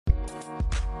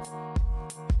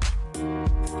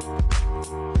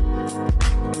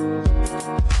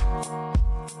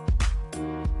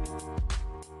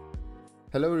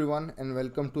Hello, everyone, and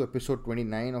welcome to episode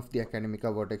 29 of the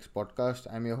Academica Vertex podcast.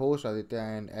 I'm your host Aditya,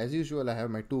 and as usual, I have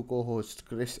my two co hosts,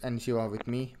 Chris and Shiva, with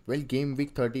me. Well, game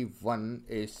week 31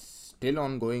 is still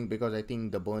ongoing because I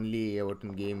think the Burnley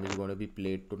Everton game is going to be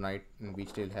played tonight, and we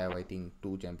still have, I think,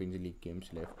 two Champions League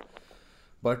games left.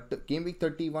 But game week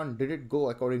 31 did it go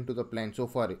according to the plan so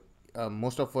far?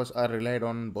 Most of us are relied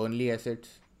on Burnley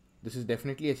assets. This is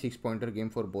definitely a 6-pointer game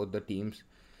for both the teams.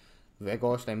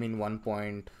 Weghorst, 1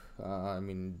 point.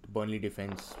 Burnley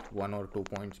defense 1 or 2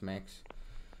 points max.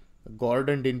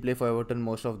 Gordon didn't play for Everton.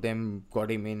 Most of them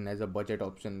got him in as a budget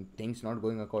option. Things not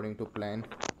going according to plan,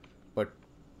 but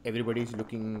everybody is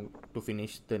looking to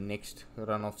finish the next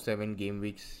run of 7 game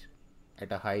weeks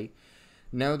at a high.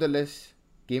 Nevertheless,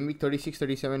 game week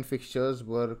 36-37 fixtures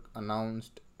were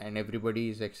announced, and everybody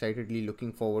is excitedly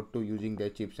looking forward to using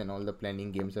their chips, and all the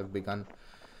planning games have begun.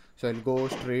 So I'll go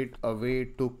straight away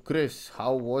to Chris.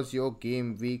 How was your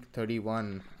game week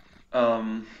 31?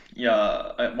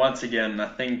 Once again, I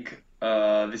think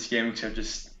this game which I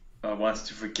just wants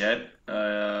to forget.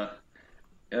 Salah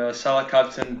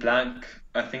captain blank.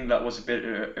 I think that was a bit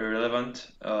irrelevant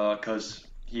because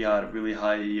he had really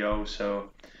high EO.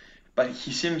 But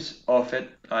he seems off it.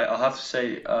 I'll have to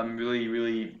say I'm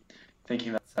really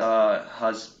thinking that Salah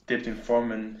has dipped in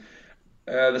form, and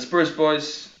the Spurs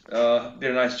boys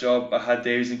did a nice job. I had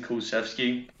Davies and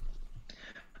Kulusevski,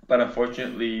 but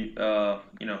unfortunately,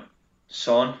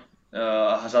 Son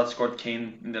has outscored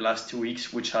Kane in the last 2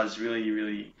 weeks, which has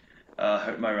really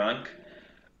hurt my rank.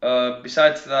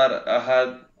 Besides that, I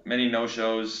had many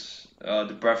no-shows.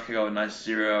 Dubravka, nice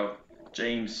 0.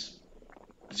 James,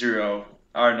 0.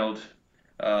 Arnold,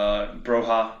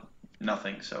 Broha,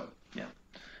 nothing. So, yeah.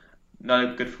 Not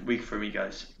a good week for me,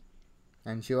 guys.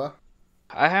 And Shiva?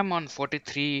 I am on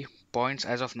 43 points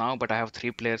as of now, but I have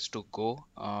 3 players to go.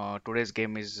 Today's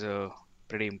game is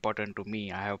pretty important to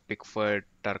me. I have Pickford,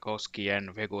 Tarkowski,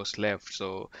 and Weghorst left,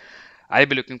 so I'll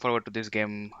be looking forward to this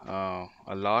game a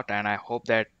lot, and I hope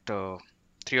that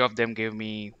 3 of them give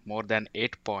me more than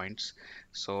 8 points,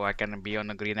 so I can be on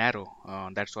a green arrow.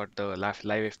 That's what the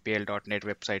livefpl.net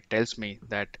website tells me,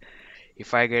 that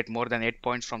if I get more than 8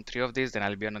 points from 3 of these, then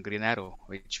I'll be on a green arrow,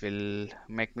 which will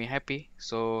make me happy.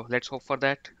 So let's hope for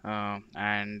that.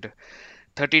 And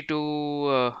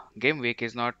 32 game week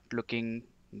is not looking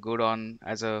good on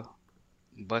as a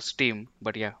bus team,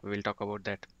 but yeah, we will talk about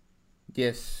that.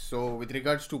 Yes, so with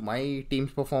regards to my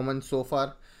team's performance so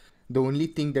far, the only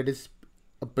thing that is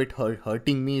a bit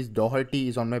hurting me is Doherty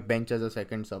is on my bench as a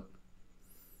second sub.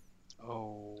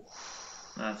 Oh,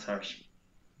 That's harsh.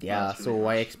 Yeah, That's really so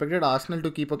I harsh. expected Arsenal to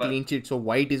keep a But clean sheet, so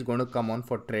White is going to come on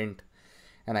for Trent.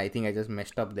 And I think I just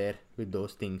messed up there with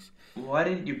those things. why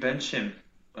didn't you bench him?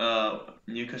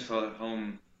 Newcastle at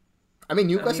home. I mean,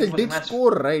 Newcastle it was a did match.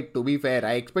 score, right, to be fair.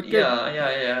 I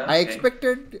Okay.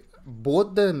 expected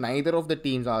both the neither of the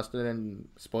teams, Arsenal and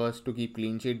Spurs, to keep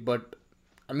clean sheet, but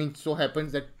so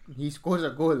happens that he scores a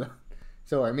goal.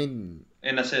 So An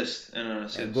assist,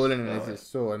 a goal and an So,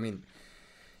 assist. So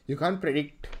you can't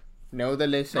predict.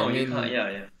 Nevertheless, no, you can't.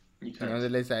 Yeah, you can't.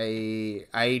 nevertheless,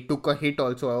 I took a hit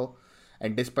also,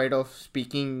 and despite of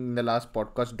speaking in the last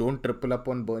podcast, don't triple up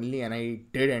on Burnley, and I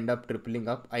did end up tripling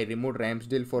up. I removed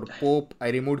Ramsdale for Pope. I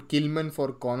removed Kilman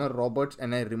for Connor Roberts,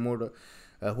 and I removed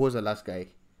who was the last guy?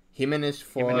 Jimenez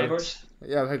for Jimenez?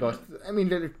 yeah, my gosh.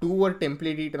 The 2 were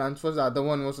template transfers. The other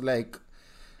one was like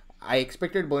I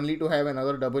expected Burnley to have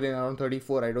another double in around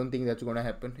 34. I don't think that's going to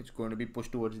happen. It's going to be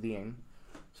pushed towards the end.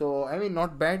 So,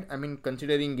 not bad.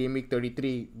 Considering game week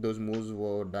 33, those moves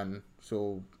were done.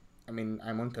 So,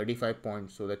 I'm on 35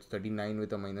 points. So, that's 39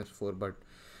 with a -4. But,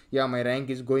 yeah, my rank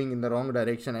is going in the wrong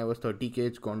direction. I was 30k.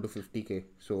 It's gone to 50k.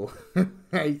 So,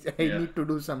 I Yeah. need to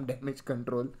do some damage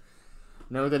control.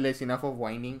 Nevertheless, enough of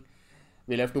whining.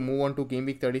 We'll have to move on to game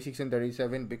week 36 and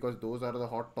 37 because those are the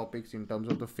hot topics in terms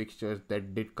of the fixtures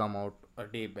that did come out a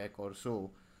day back or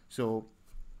so. So,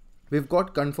 we've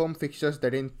got confirmed fixtures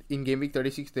that in game week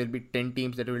 36 there'll be 10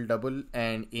 teams that will double,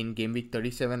 and in game week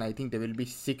 37 I think there will be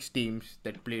 6 teams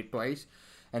that play twice.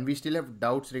 And we still have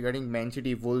doubts regarding Man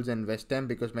City, Wolves and West Ham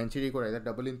because Man City could either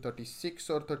double in 36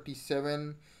 or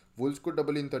 37, Wolves could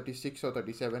double in 36 or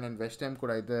 37, and West Ham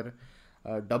could either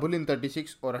double in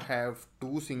 36 or have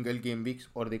 2 single game weeks,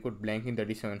 or they could blank in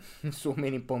 37. So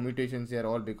many permutations here,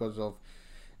 all because of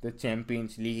the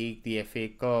Champions League, the FA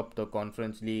Cup, the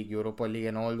Conference League, Europa League,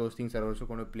 and all those things are also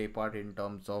going to play part in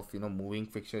terms of moving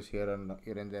fixtures here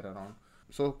and there around.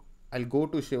 So I'll go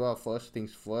to Shiva first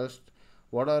things first.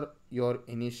 What are your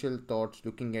initial thoughts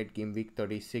looking at game week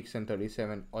 36 and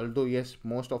 37? Although, yes,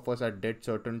 most of us are dead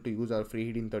certain to use our free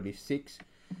hit in 36,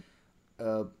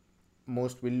 uh,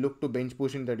 most will look to bench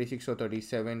push in 36 or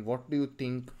 37. What do you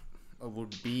think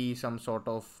would be some sort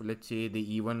of, let's say,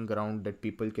 the even ground that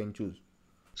people can choose?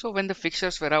 So when the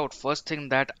fixtures were out, first thing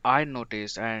that I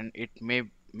noticed, and it may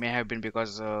have been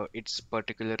because it's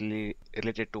particularly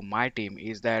related to my team,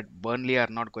 is that Burnley are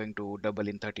not going to double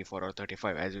in 34 or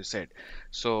 35, as you said.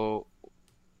 So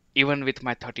even with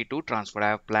my 32 transfer, I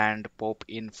have planned Pope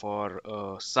in for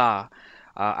Sa.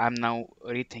 I'm now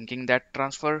rethinking that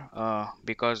transfer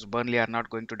because Burnley are not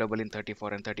going to double in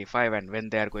 34 and 35, and when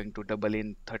they are going to double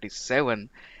in 37,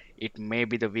 it may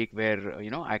be the week where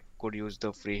I could use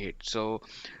the free hit. So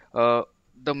uh,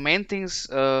 the main things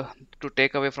to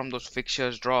take away from those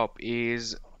fixtures drop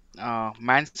is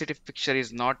Man City fixture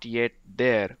is not yet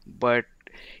there, but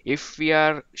if we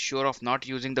are sure of not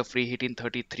using the free hit in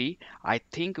 33, I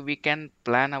think we can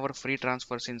plan our free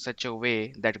transfers in such a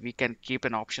way that we can keep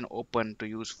an option open to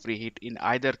use free hit in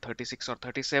either 36 or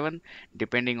 37,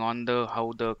 depending on the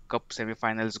how the cup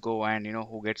semifinals go and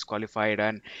who gets qualified,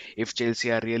 and if Chelsea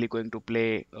are really going to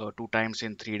play 2 times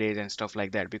in 3 days and stuff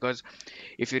like that. Because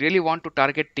if you really want to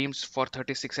target teams for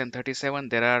 36 and 37,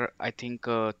 there are, I think,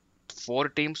 four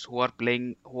teams who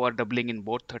are doubling in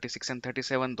both 36 and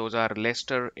 37. Those are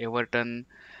Leicester, Everton,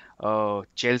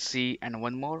 Chelsea, and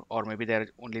one more, or maybe there are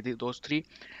only those three.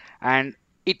 And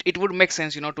it would make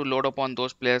sense, to load up on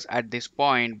those players at this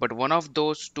point. But one of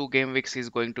those 2 game weeks is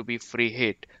going to be free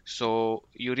hit, so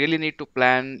you really need to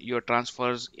plan your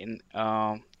transfers in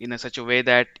a such a way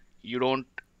that you don't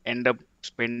end up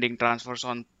spending transfers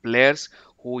on players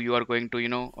who you are going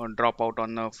to drop out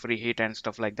on a free hit and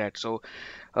stuff like that. So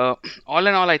uh, all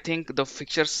in all, I think the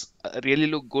fixtures really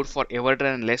look good for Everton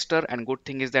and Leicester, and good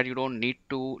thing is that you don't need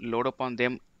to load up on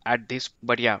them at this.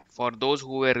 But yeah, for those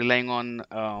who were relying on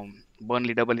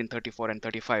Burnley double in 34 and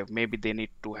 35, maybe they need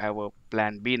to have a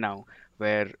plan B now,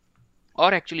 where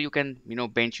or actually you can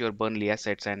bench your Burnley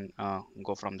assets and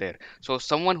go from there. So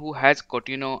someone who has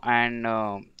Coutinho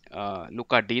and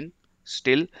Luka Dean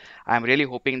still, I'm really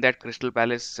hoping that Crystal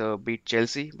Palace beat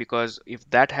Chelsea, because if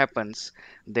that happens,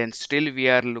 then still we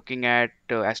are looking at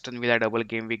Aston Villa double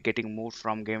game week getting moved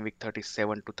from game week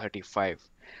 37 to 35.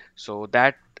 So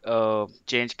that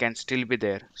change can still be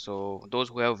there. So those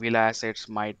who have Villa assets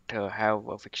might have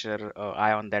a fixture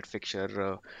eye on that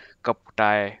fixture, cup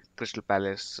tie Crystal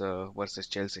Palace versus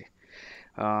Chelsea.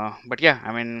 But yeah,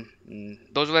 I mean,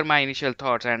 those were my initial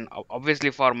thoughts. And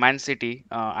obviously for Man City,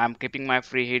 I'm keeping my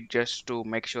free hit just to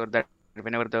make sure that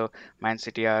whenever the Man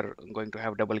City are going to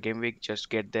have double game week, just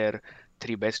get their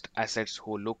 3 best assets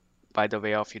who look by the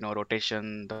way of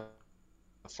rotation, the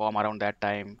form around that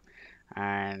time,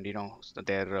 and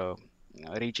their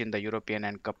reach in the European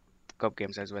and cup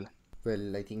games as well.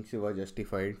 Well, I think Shiva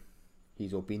justified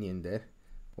his opinion there.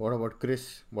 What about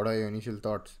Chris? What are your initial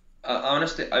thoughts?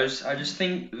 Honestly, I just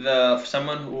think the for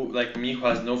someone who like me who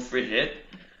has no free hit,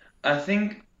 I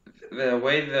think the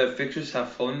way the fixtures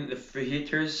have fallen, the free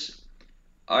hitters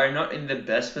are not in the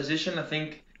best position. I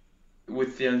think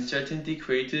with the uncertainty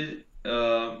created,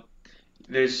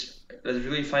 there's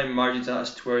really fine margins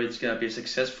as to where it's gonna be a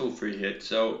successful free hit.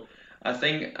 So I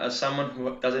think as someone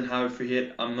who doesn't have a free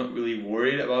hit, I'm not really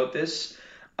worried about this.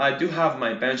 I do have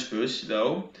my bench boost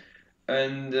though,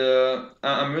 and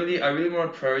I really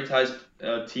want to prioritize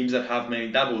teams that have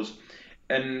many doubles,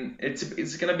 and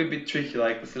it's gonna be a bit tricky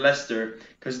like with Leicester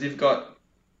because they've got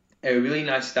a really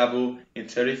nice double in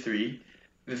 33.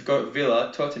 They've got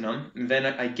Villa, Tottenham, and then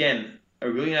again a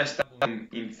really nice double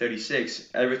in 36,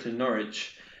 Everton,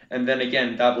 Norwich, and then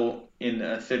again double in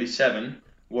 37,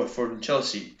 Watford and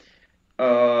Chelsea.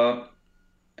 Uh,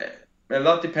 a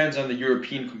lot depends on the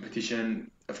European competition,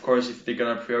 of course, if they're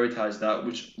gonna prioritize that,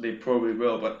 which they probably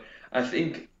will. But I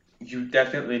think you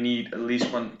definitely need at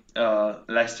least one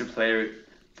Leicester player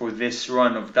for this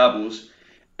run of doubles,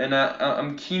 and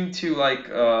I'm keen to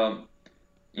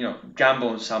gamble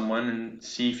on someone and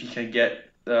see if he can get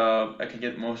I can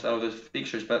get most out of those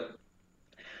fixtures. But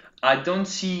I don't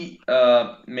see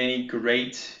many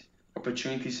great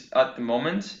opportunities at the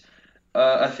moment.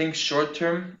 I think short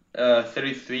term,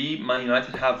 33, Man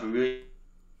United have really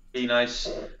nice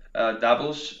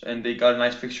doubles, and they got a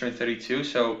nice fixture in 32.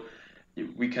 So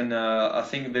we can, I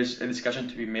think there's a discussion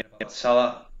to be made about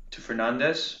Salah to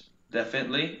Fernandez,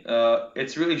 definitely.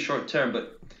 It's really short term,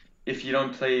 but if you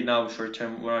don't play now short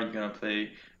term, when are you gonna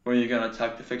play? When are you gonna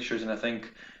attack the fixtures? And I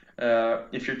think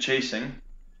if you're chasing,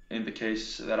 in the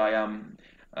case that I am,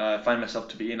 find myself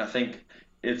to be in, I think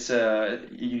it's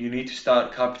you need to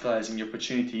start capitalizing your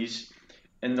opportunities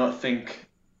and not think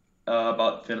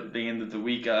about the end of the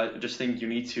week. I just think you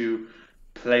need to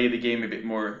play the game a bit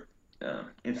more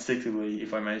instinctively,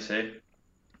 if I may say.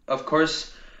 Of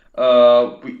course,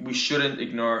 we shouldn't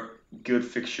ignore good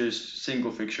fixtures,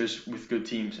 single fixtures with good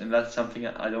teams, and that's something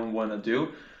I don't want to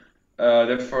do.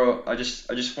 Therefore, I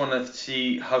just want to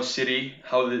see how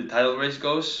the title race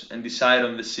goes, and decide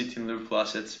on the City and Liverpool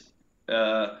assets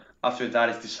after that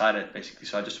is decided, basically.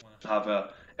 So I just want to have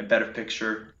a better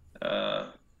picture.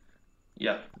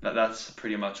 Yeah, that's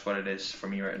pretty much what it is for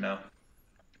me right now.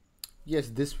 Yes,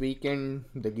 this weekend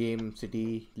the game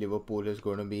City Liverpool is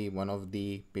going to be one of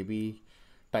the maybe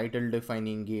title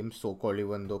defining games, so called,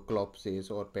 even though Klopp says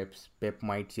or Pep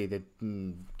might say that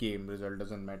game result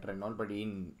doesn't matter and all, but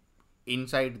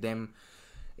inside them,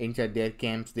 inside their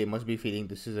camps, they must be feeling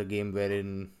this is a game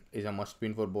wherein is a must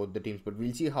win for both the teams. But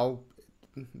we'll see how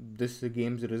this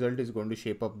game's result is going to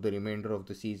shape up the remainder of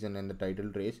the season and the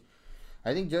title race.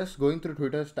 I think just going through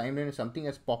Twitter's timeline, something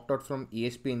has popped out from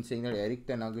ESPN saying that Eric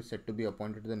Ten Hag is set to be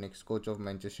appointed the next coach of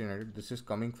Manchester United. This is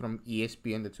coming from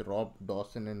ESPN. That's Rob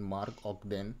Dawson and Mark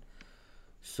Ogden.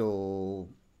 So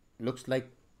looks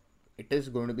like it is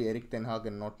going to be Eric Ten Hag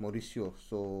and not Mauricio.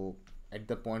 So at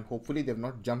the point, hopefully they've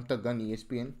not jumped the gun,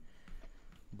 ESPN.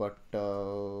 But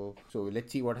so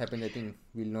let's see what happens. I think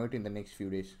we'll know it in the next few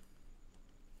days.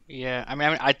 Yeah,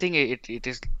 I think it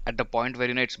is at the point where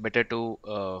it's better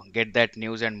to get that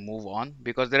news and move on,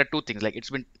 because there are two things. Like it's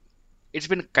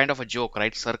been kind of a joke,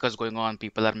 right? Circus going on.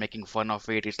 People are making fun of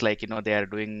it. It's like they are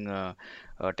doing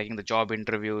taking the job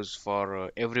interviews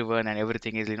for everyone, and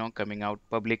everything is coming out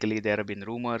publicly. There have been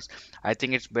rumors. I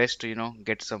think it's best to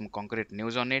get some concrete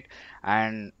news on it.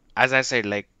 And as I said,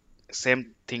 like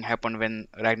same thing happened when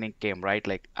Ragnick came, right?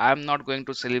 Like I'm not going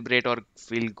to celebrate or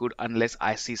feel good unless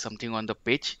I see something on the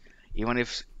pitch, even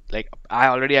if like I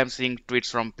already am seeing tweets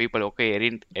from people. Okay,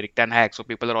 Eric Ten Hag, so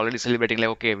people are already celebrating like,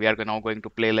 okay, we are now going to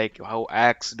play like how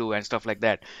Ajax do and stuff like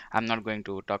that. I'm not going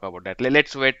to talk about that.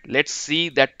 Let's wait. Let's see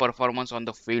that performance on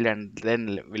the field, and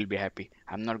then we'll be happy.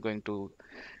 I'm not going to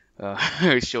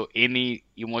show any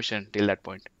emotion till that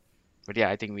point. But yeah,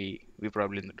 I think we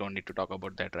probably don't need to talk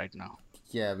about that right now.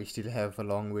 Yeah, we still have a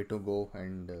long way to go.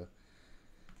 And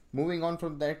moving on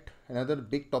from that, another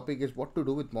big topic is what to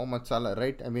do with Mohamed Salah,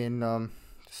 right? I mean,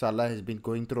 Salah has been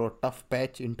going through a tough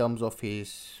patch in terms of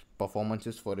his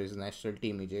performances for his national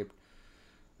team, Egypt.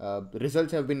 The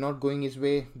results have been not going his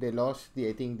way. They lost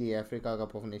I think the Africa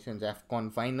Cup of Nations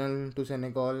AFCON final to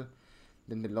Senegal.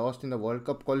 Then they lost in the World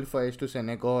Cup qualifiers to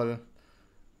Senegal,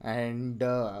 and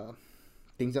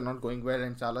things are not going well.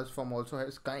 And Salah's form also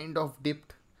has kind of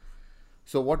dipped.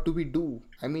 So what do we do?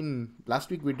 I mean, last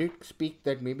week we did speak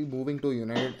that maybe moving to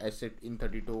United asset in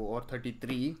 32 or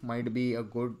 33 might be a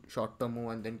good short-term move,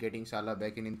 and then getting Salah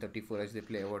back in 34 as they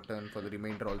play Everton for the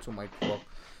remainder also might work.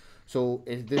 So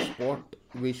is this what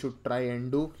we should try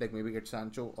and do? Like maybe get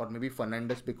Sancho or maybe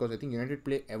Fernandes, because I think United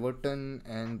play Everton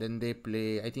and then they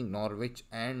play I think Norwich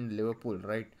and Liverpool,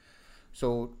 right?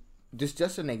 So this is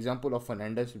just an example of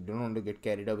Fernandes. We don't want to get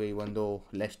carried away, even though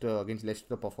Leicester against Leicester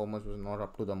the performance was not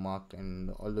up to the mark,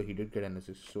 and although he did get an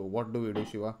assist. So what do we do,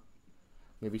 Shiva?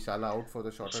 Maybe Salah out for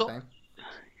the shorter So time.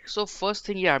 so first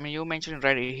thing, yeah, you mentioned it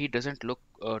right. He doesn't look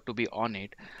to be on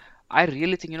it. I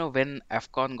really think, when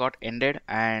AFCON got ended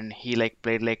and he like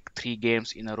played like 3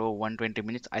 games in a row, 120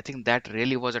 minutes, I think that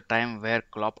really was a time where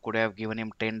Klopp could have given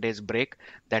him 10 days break.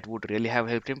 That would really have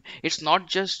helped him. It's not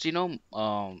just,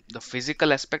 the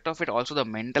physical aspect of it, also the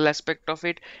mental aspect of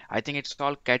it. I think it's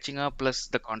all catching up, plus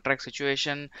the contract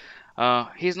situation.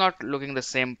 He's not looking the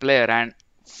same player, and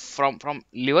from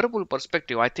Liverpool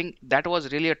perspective, I think that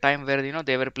was really a time where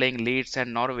they were playing Leeds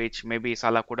and Norwich. Maybe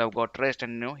Salah could have got rest,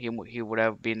 and he would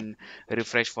have been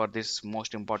refreshed for this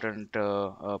most important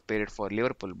period for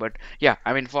Liverpool. But yeah,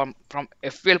 from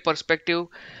FPL perspective,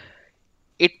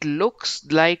 it looks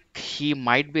like he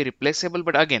might be replaceable.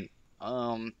 But again,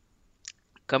 um,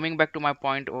 coming back to my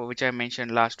point, which I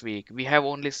mentioned last week, we have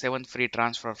only 7 free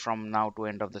transfer from now to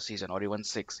end of the season, or even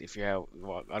 6 if you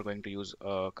are going to use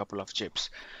a couple of chips.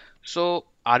 So,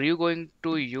 are you going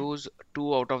to use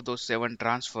 2 out of those 7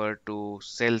 transfer to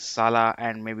sell Salah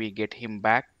and maybe get him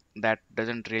back? That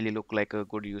doesn't really look like a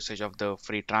good usage of the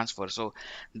free transfer. So,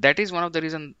 that is one of the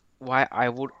reasons why I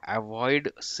would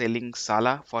avoid selling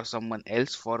Salah for someone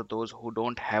else, for those who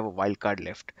don't have a wild card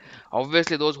left.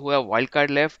 Obviously, those who have wild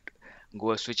card left,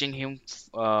 go switching him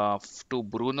to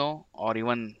Bruno, or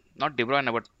even not De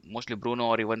Bruyne, but mostly Bruno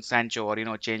or even Sancho,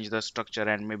 or change the structure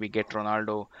and maybe get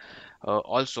Ronaldo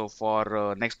also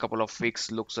for next couple of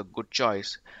weeks looks a good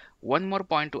choice. One more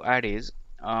point to add is,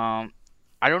 um,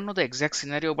 I don't know the exact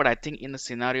scenario, but I think in a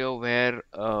scenario where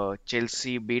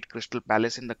Chelsea beat Crystal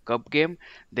Palace in the cup game,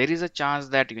 there is a chance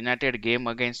that United game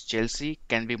against Chelsea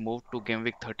can be moved to game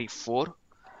week 34.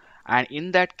 And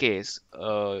in that case,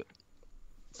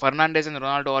 Fernandes and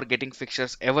Ronaldo are getting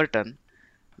fixtures Everton,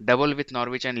 double with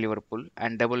Norwich and Liverpool,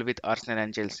 and double with Arsenal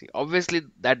and Chelsea. Obviously,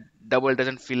 that double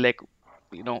doesn't feel like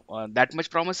that much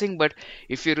promising. But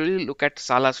if you really look at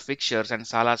Salah's fixtures and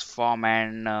Salah's form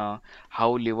and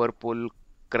how Liverpool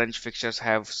crunch fixtures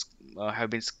have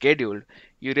been scheduled,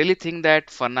 you really think that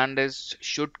Fernandes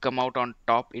should come out on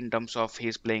top in terms of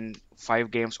he's playing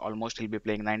 5 games almost. He'll be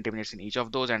playing 90 minutes in each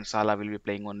of those, and Salah will be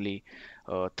playing only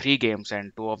 3 games,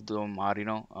 and two of them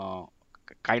are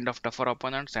kind of tougher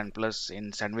opponents, and plus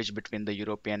in sandwich between the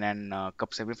European and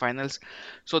Cup semi-finals.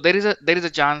 So there is a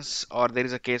chance, or there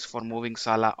is a case for moving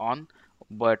Salah on,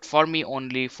 but for me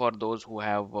only for those who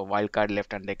have a wild card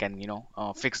left and they can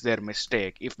fix their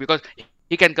mistake. If because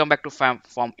he can come back to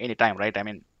form anytime, right? I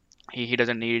mean, he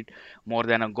doesn't need more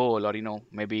than a goal, or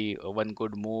maybe one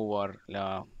good move,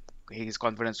 or his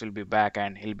confidence will be back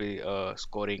and he'll be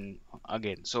scoring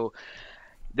again. So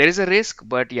there is a risk,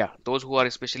 but yeah, those who are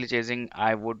especially chasing,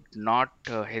 I would not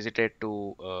hesitate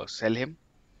to sell him.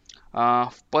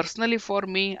 Personally, for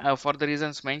me, for the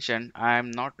reasons mentioned, I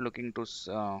am not looking to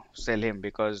sell him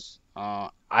because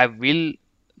I will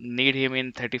need him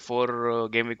in 34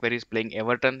 game week where he's playing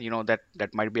Everton.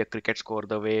 That might be a cricket score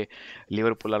the way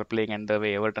Liverpool are playing and the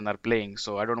way Everton are playing.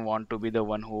 So I don't want to be the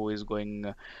one who is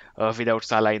going without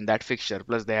Salah in that fixture.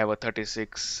 Plus they have a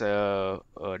 36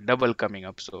 double coming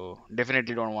up, so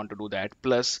definitely don't want to do that.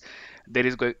 Plus there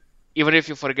is going even if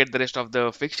you forget the rest of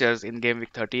the fixtures in game week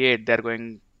 38,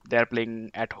 they're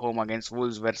playing at home against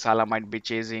Wolves, where Salah might be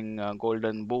chasing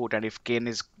Golden Boot, and if Kane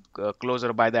is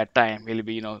closer by that time, he'll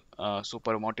be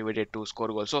super motivated to score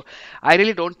goals. So I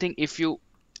really don't think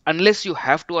unless you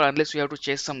have to, or unless you have to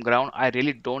chase some ground, I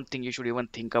really don't think you should even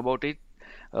think about it.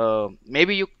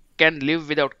 Maybe you can live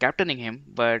without captaining him,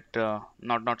 but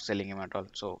not selling him at all.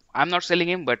 So I'm not selling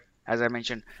him, but as I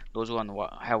mentioned, those who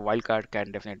have wild card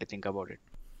can definitely think about it.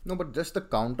 No, but just the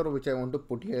counter which I want to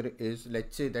put here is,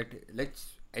 let's say that,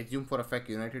 let's assume for a fact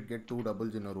United get two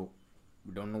doubles in a row.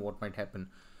 We don't know what might happen.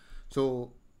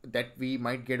 So that we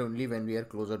might get only when we are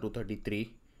closer to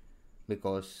 33.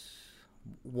 Because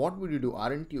what would you do?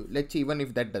 Aren't you, let's say, even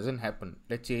if that doesn't happen,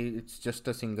 let's say it's just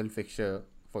a single fixture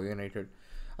for United,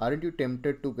 aren't you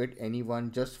tempted to get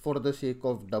anyone just for the sake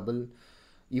of double?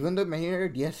 Even though Man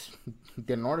United, yes,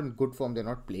 they're not in good form, they're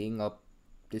not playing up,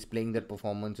 displaying their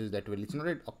performances that well. It's not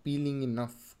appealing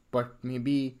enough, but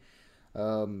maybe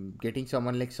getting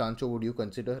someone like Sancho, would you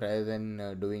consider rather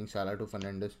than doing Salah to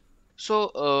Fernandes?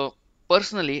 So,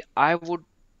 personally, I would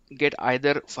get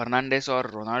either Fernandes or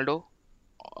Ronaldo.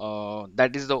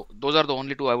 Those are the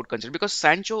only two I would consider, because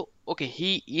Sancho, okay,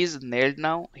 he is nailed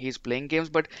now. He's playing games,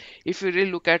 but if you really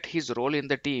look at his role in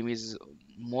the team, is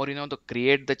more to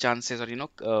create the chances,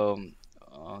 or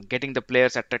getting the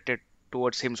players attracted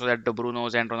towards him so that the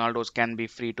Brunos and Ronaldos can be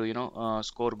free to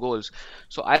score goals.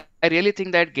 So I really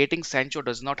think that getting Sancho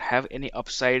does not have any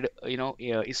upside,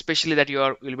 especially that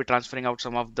will be transferring out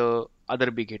some of the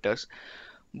other big hitters.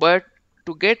 But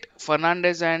to get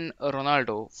Fernandes and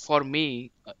Ronaldo, for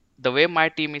me, the way my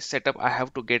team is set up, I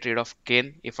have to get rid of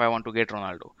Kane if I want to get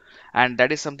Ronaldo. And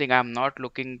that is something I'm not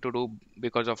looking to do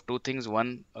because of two things.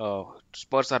 One,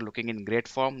 Spurs are looking in great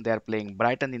form. They are playing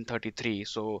Brighton in 33.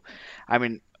 So, I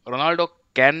mean, Ronaldo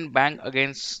can bang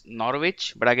against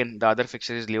Norwich, but again, the other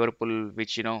fixture is Liverpool,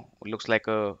 which looks like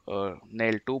a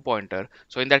nail two-pointer.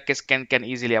 So in that case, can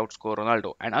easily outscore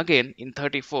Ronaldo. And again, in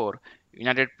 34,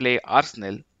 United play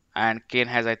Arsenal, and Kane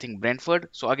has, I think, Brentford.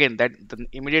 So again,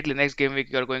 immediately next game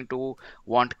week you are going to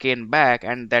want Kane back,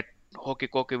 and that hokey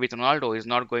cokey with Ronaldo is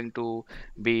not going to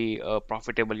be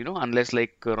profitable, unless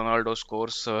like Ronaldo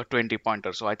scores 20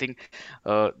 pointers. So I think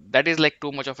that is like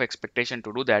too much of expectation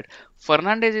to do that.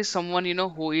 Fernandez is someone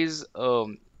who is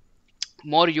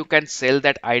more you can sell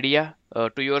that idea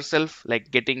to yourself, like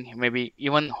getting maybe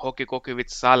even hokey cokey with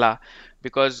Salah,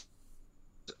 because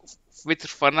with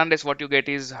Fernandez what you get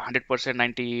is 100%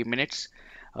 90 minutes.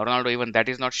 Ronaldo, even that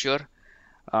is not sure.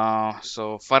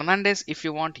 So Fernandez, if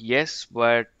you want, yes,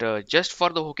 but just for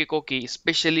the hokey cokey,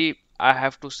 especially I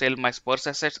have to sell my Spurs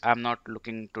assets. I'm not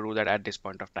looking to do that at this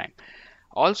point of time.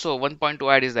 Also, one point to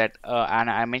add is that, and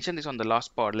I mentioned this on the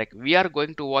last pod, like we are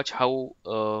going to watch how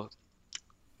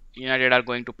United are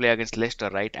going to play against Leicester,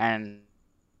 right? And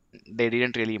they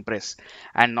didn't really impress.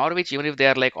 And Norwich, even if they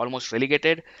are like almost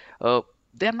relegated,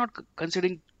 they are not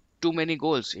conceding too many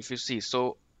goals, if you see.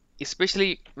 So,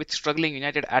 especially with struggling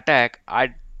United attack,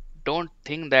 I don't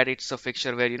think that it's a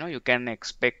fixture where you can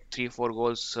expect 3 4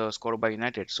 goals scored by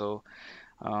United. So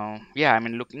yeah, I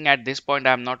mean, looking at this point,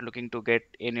 I'm not looking to get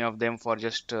any of them for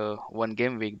just one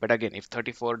game week. But again, if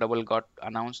 34 double got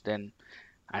announced, then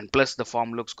and plus the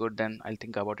form looks good, then I'll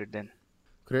think about it then.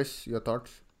 Chris, your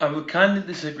thoughts? I would kind of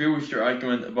disagree with your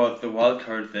argument about the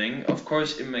wildcard thing. Of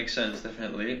course, it makes sense,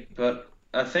 definitely. But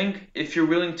I think if you're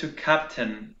willing to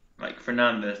captain, like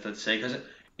Fernandez, let's say, because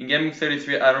in Gaming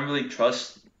 33, I don't really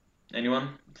trust anyone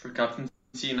for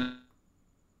captaincy, and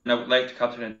I would like to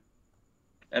captain it.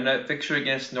 And a fixture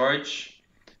against Norwich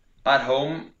at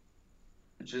home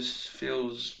just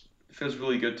feels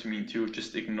really good to me to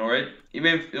just ignore it,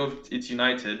 even if it's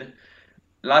United.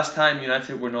 Last time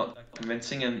United were not that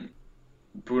convincing, and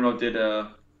Bruno did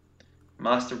a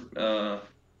master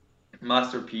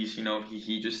masterpiece.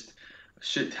 He just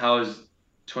shit housed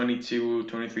 22,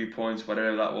 23 points,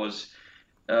 whatever that was,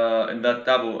 in that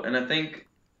double. And I think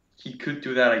he could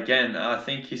do that again. I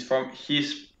think his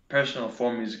personal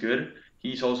form is good.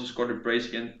 He's also scored a brace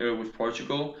again with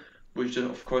Portugal, which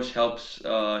of course helps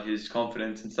his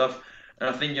confidence and stuff. And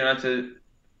I think United,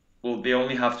 well, they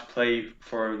only have to play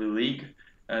for the league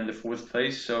and the fourth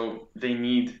place, so they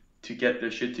need to get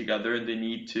their shit together and they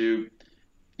need to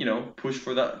push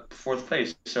for that fourth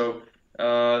place. So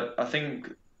I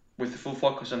think with the full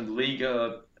focus on the league,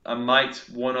 I might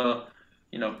wanna,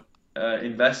 you know,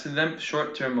 invest in them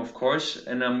short term, of course,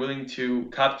 and I'm willing to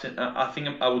captain. I think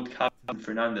I would captain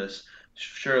Fernandez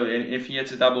surely, and if he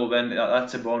gets a double, then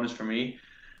that's a bonus for me.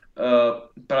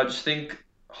 But I just think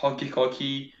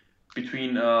hockey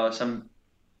between some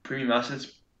premium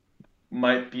assets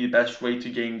might be the best way to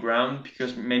gain ground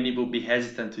because many will be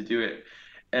hesitant to do it.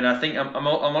 And I think I'm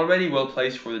already well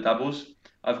placed for the doubles.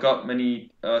 I've got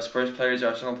many Spurs players,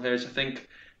 Arsenal players. I think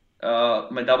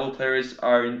my double players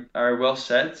are well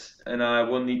set, and I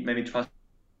won't need many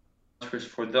transfers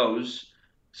for those.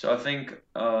 So I think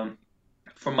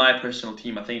for my personal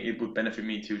team, I think it would benefit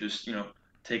me to just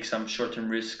take some short term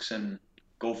risks and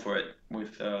go for it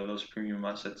with those premium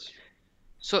assets.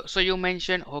 So you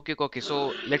mentioned okay, okay.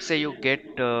 So let's say you get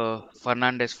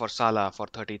Fernandez for Salah for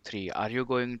 33. Are you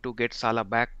going to get Salah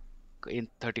back in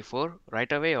 34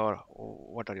 right away, or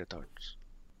what are your thoughts?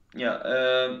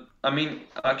 Yeah, I mean,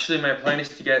 actually, my plan is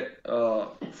to get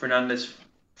Fernandez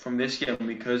from this game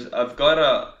because I've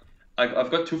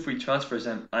got two free transfers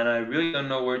and I really don't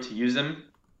know where to use them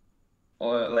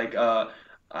or like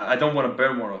I don't want to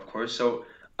burn more, of course. So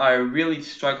I really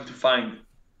struggle to find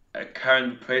a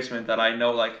current replacement that I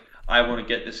know like I want to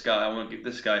get this guy, I want to get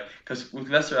this guy because with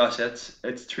lesser assets,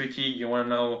 it's tricky. You want to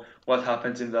know what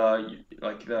happens in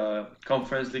the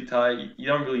conference league tie. You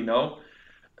don't really know.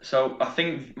 So I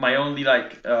think my only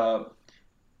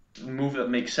move that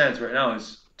makes sense right now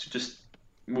is to just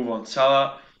move on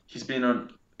Salah. He's been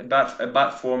on a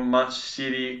bad form. Manchester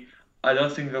City. I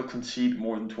don't think they'll concede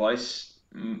more than twice.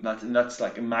 That's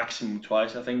like a maximum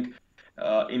twice. I think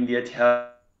in the Etihad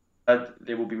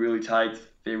they will be really tight.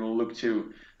 They will look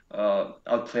to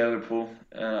outplay Liverpool.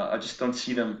 I just don't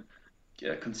see them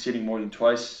conceding more than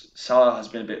twice. Salah has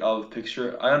been a bit out of the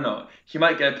picture. I don't know. He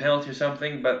might get a penalty or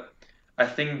something, but I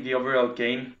think the overall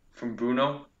gain from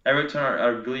Bruno. Everton are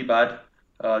a really bad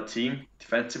team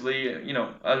defensively.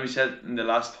 As we said in the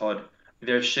last pod,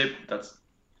 they're a ship that's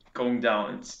going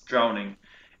down. It's drowning.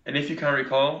 And if you can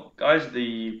recall, guys,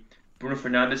 the Bruno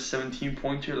Fernandes 17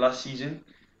 pointer last season,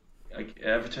 like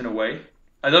Everton away.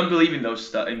 I don't believe in those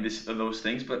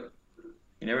things, but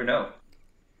you never know,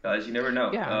 guys. You never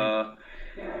know. Yeah,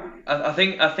 I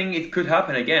mean, I think it could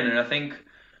happen again, and I think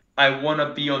I want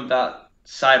to be on that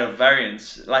side of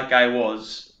variance like I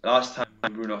was last time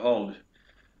Bruno hold.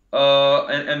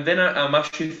 And then I'm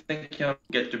actually thinking I'll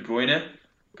get De Bruyne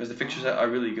because the fixtures are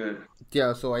really good.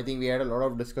 Yeah, so I think we had a lot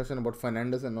of discussion about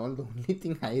Fernandez and all. The only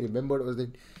thing I remembered was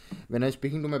that when I was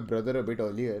speaking to my brother a bit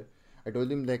earlier, I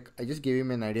told him like I just gave him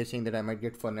an idea saying that I might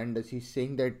get Fernandez. He's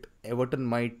saying that Everton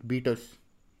might beat us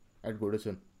at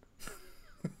Goodison.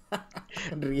 that's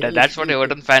what Realistically,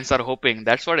 Everton fans are hoping.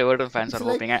 That's what Everton fans it's are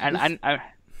like hoping.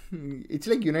 it's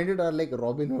like United are like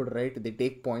Robin Hood, right? They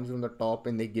take points from the top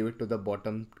and they give it to the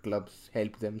bottom clubs,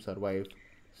 help them survive.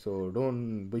 So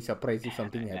don't be surprised if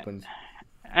something happens.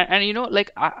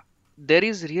 And there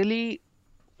is really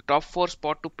top four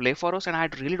spot to play for us, and I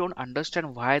really don't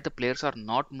understand why the players are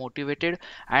not motivated.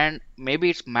 And maybe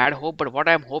it's mad hope, but what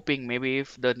I'm hoping, maybe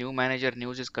if the new manager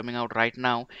news is coming out right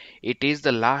now, it is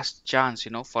the last chance,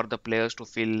 for the players to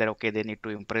feel that okay, they need to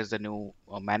impress the new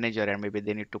manager, and maybe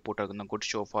they need to put on a good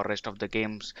show for rest of the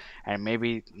games, and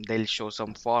maybe they'll show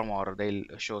some form or they'll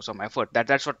show some effort.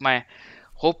 That's what my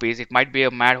hope is. It might be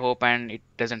a mad hope and it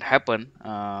doesn't happen.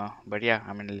 But yeah,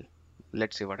 I mean,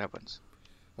 let's see what happens.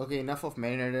 Okay, enough of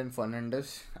Marinade and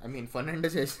Fernandes. I mean,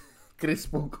 Fernandes has Chris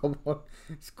spoke about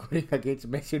scoring against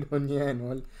Macedonia and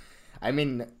all. I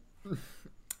mean,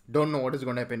 don't know what is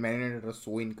going to happen. Man United are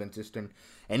so inconsistent.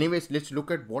 Anyways, let's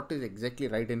look at what is exactly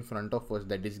right in front of us.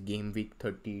 That is game week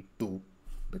 32,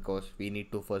 because we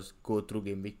need to first go through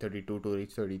game week 32 to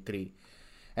reach 33.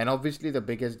 And obviously, the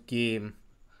biggest game,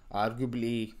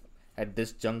 arguably at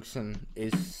this junction,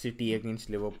 is City against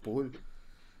Liverpool.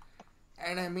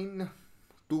 And I mean,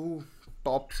 two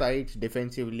top sides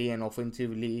defensively and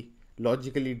offensively,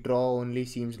 logically draw only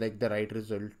seems like the right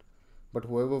result. But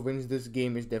whoever wins this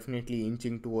game is definitely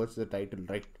inching towards the title,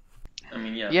 right? I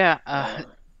mean, yeah. Yeah,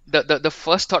 the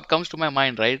first thought comes to my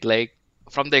mind, right? Like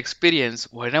from the experience,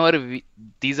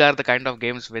 these are the kind of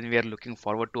games when we are looking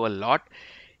forward to a lot,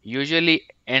 usually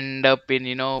end up in,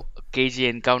 cagey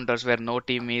encounters where no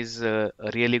team is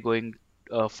really going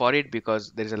for it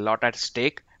because there is a lot at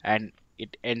stake, and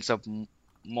it ends up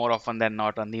more often than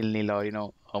not a nil-nil or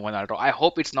a one-all draw. I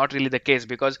hope it's not really the case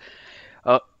because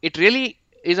it really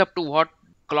is up to what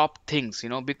Klopp thinks,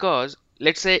 because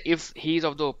let's say if he's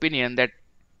of the opinion that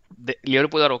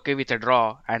Liverpool are okay with a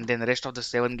draw, and then the rest of the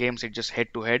 7 games it's just head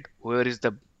to head. Whoever is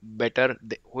the better,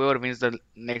 whoever wins the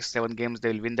next 7 games,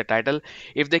 they will win the title.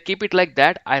 If they keep it like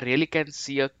that, I really can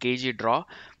see a cagey draw.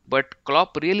 But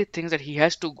Klopp really thinks that he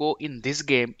has to go in this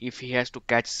game if he has to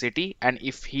catch City, and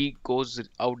if he goes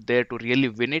out there to really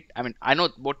win it. I mean, I know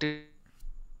both team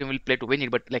will play to win it,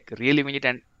 but like really win it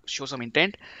and show some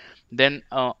intent, then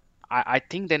I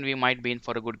think then we might be in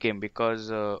for a good game because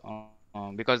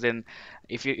then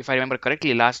if I remember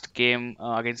correctly, last game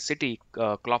against City,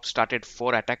 Klopp started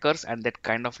 4 attackers, and that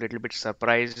kind of little bit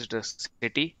surprised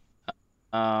City,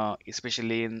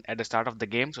 especially at the start of the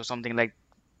game. So something like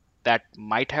that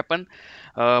might happen.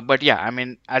 But yeah, I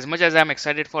mean, as much as I'm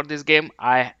excited for this game,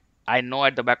 I know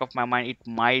at the back of my mind it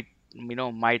might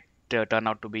turn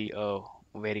out to be a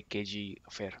very cagey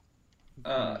affair.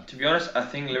 To be honest, I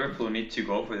think Liverpool need to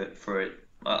go for it.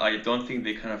 I don't think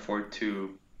they can afford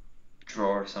to draw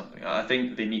or something. I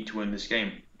think they need to win this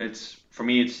game. It's for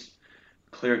me, it's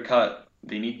clear cut.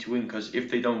 They need to win because if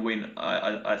they don't win,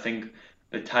 I think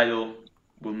the title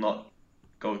will not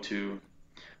go to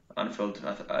Anfield.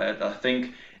 I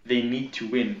think they need to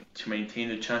win to maintain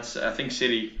the chances. I think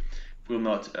City will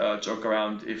not joke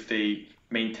around. If they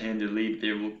maintain the lead,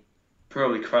 they will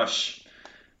probably crush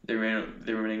the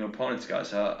remaining opponents,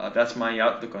 guys. That's my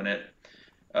outlook on it.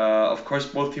 Of course,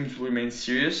 both teams will remain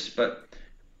serious, but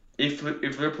if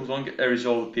Liverpool don't get a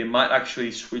result, they might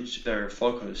actually switch their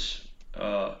focus.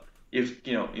 If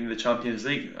in the Champions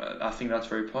League, I think that's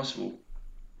very possible.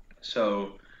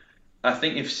 So I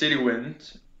think if City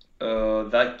wins,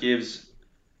 that gives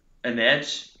an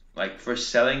edge, like for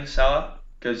selling Salah,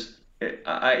 because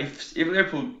if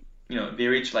Liverpool, they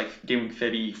reach like game week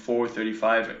 34,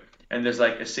 35, and there's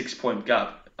like a 6 point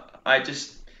gap, I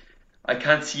just I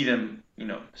can't see them,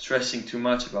 stressing too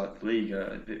much about the league.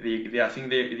 I think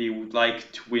they would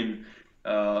like to win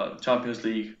Champions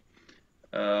League,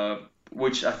 uh,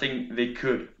 which I think they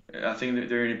could. I think that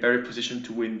they're in a better position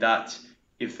to win that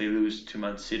if they lose to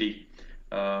Man City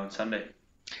on Sunday.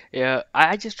 Yeah,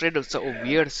 I just read a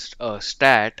weird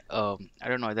stat. I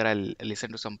don't know whether I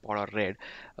listened to some pod or read.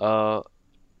 Uh,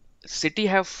 City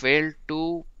have failed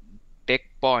to take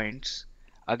points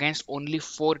against only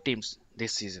 4 teams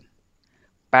this season.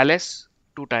 Palace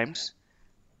 2 times,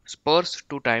 Spurs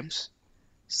 2 times,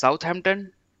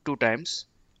 Southampton 2 times,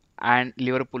 and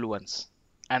Liverpool once.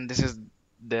 And this is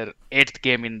their 8th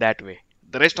game in that way.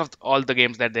 The rest of all the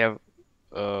games that they have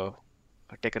uh,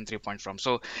 taken 3 points from.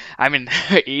 So, I mean,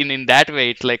 in that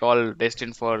way, it's like all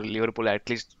destined for Liverpool at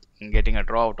least getting a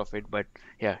draw out of it. But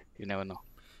yeah, you never know.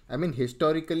 I mean,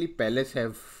 historically, Palace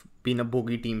have been a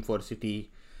bogey team for City.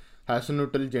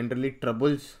 Hasenhuttl generally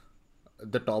troubles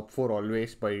the top four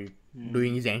always by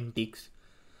doing his antics.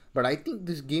 But I think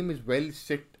this game is well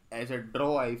set as a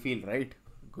draw, I feel, right?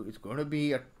 It's going to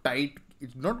be a tight.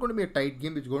 It's not going to be a tight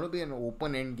game. It's going to be an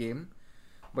open end game.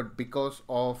 But because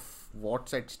of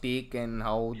what's at stake and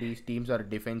how these teams are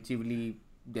defensively,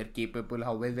 they're capable,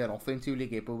 how well they're offensively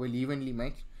capable, evenly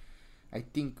matched, I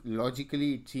think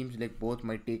logically it seems like both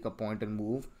might take a point and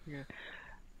move. Yeah.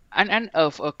 And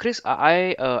Chris,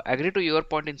 I agree to your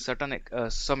point in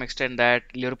some extent that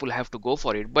Liverpool have to go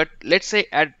for it. But let's say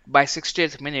at by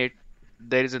 60th minute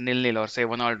there is a nil-nil or say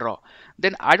 1-1 draw,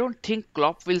 then I don't think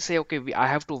Klopp will say, okay, I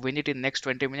have to win it in next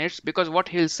 20 minutes, because what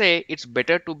he'll say, it's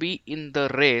better to be in the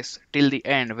race till the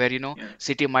end, where Yeah,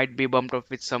 City might be bumped up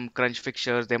with some crunch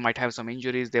fixtures, they might have some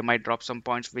injuries, they might drop some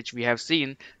points, which we have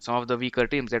seen some of the weaker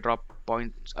teams they drop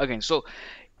points again. So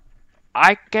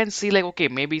I can see like, okay,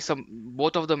 maybe some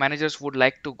both of the managers would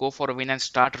like to go for a win and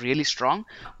start really strong.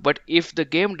 But if the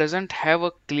game doesn't have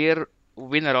a clear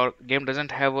winner, or game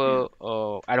doesn't have yeah,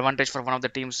 a advantage for one of the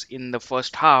teams in the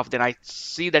first half, then I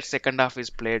see that second half is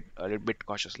played a little bit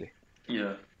cautiously.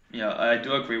 yeah, yeah. I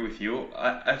do agree with you.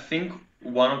 I think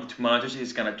one of the two managers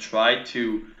is gonna try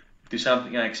to do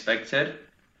something unexpected.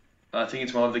 I think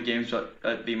it's one of the games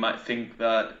that they might think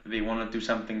that they want to do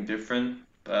something different,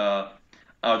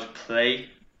 outplay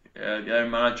the other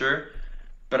manager.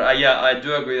 But yeah, I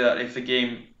do agree that if the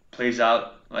game plays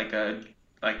out like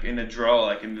in a draw,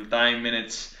 like in the dying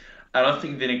minutes, I don't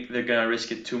think they're gonna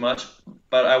risk it too much.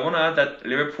 But I want to add that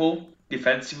Liverpool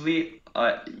defensively,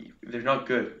 they're not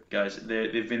good, guys.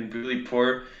 They've been really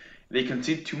poor. They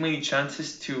concede too many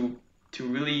chances to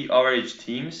really average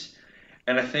teams,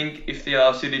 and I think if they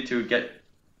allow City to get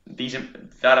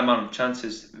that amount of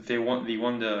chances, they want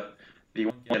to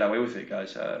get away with it,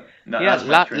 guys. Yeah, That's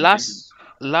my current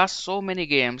thinking. last so many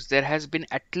games, there has been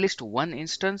at least one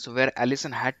instance where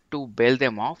Allison had to bail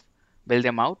them out,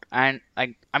 and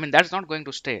I mean that's not going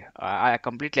to stay. I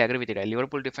completely agree with it.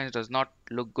 Liverpool defense does not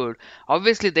look good.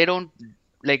 Obviously, they don't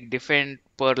like defend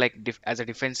per as a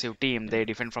defensive team. Yeah. They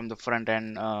defend from the front,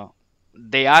 and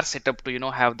they are set up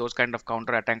to have those kind of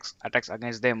counter attacks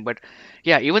against them. But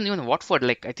yeah, even Watford,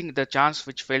 like I think the chance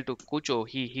which fell to Cucho,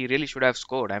 he really should have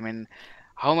scored. I mean,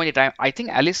 how many times? I think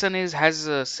Allison is has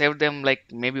saved them like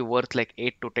maybe worth like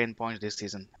 8 to 10 points this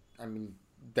season. I mean,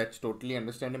 that's totally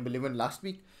understandable. Even last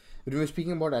week, we were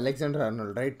speaking about Alexander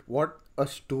Arnold, right? What a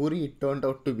story it turned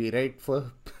out to be, right?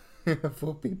 For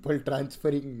for people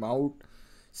transferring him out,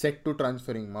 set to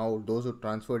transferring him out, those who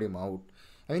transferred him out.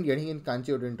 I mean, getting in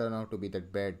Cancio didn't turn out to be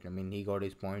that bad. I mean, he got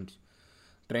his points.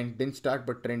 Trent didn't start,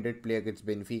 but Trent did play against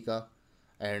Benfica.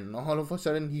 And all of a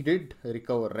sudden, he did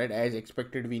recover, right? As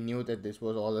expected, we knew that this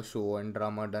was all a show and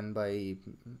drama done by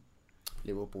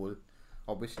Liverpool.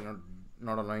 Obviously,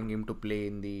 not allowing him to play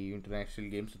in the international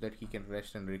game so that he can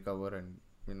rest and recover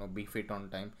and be fit on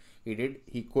time. He did.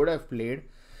 He could have played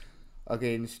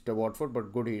against Watford,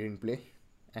 but good he didn't play.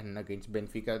 And against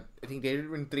Benfica, I think they did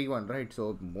win 3-1, right?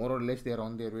 So more or less they are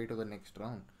on their way to the next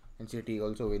round. And City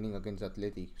also winning against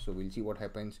Atleti. So we'll see what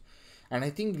happens. And I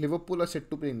think Liverpool are set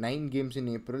to play 9 games in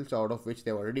April, so out of which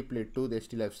they've already played 2, they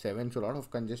still have 7. So a lot of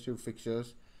congestive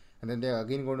fixtures. And then they're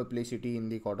again going to play City in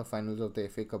the quarterfinals of the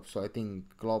FA Cup. So I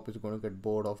think Klopp is going to get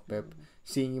bored of Pep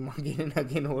seeing him again and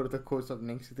again over the course of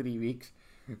next 3 weeks,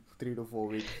 3 to 4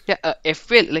 weeks. Yeah,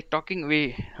 FPL, like talking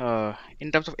we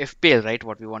in terms of FPL, right?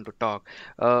 What we want to talk.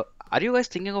 Are you guys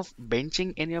thinking of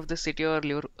benching any of the City or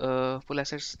Liverpool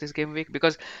assets this game week?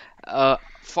 Because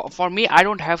for me, I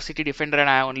don't have City defender and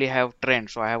I only have Trent,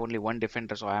 so I have only one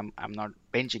defender, so I'm not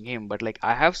benching him. But like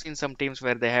I have seen some teams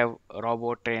where they have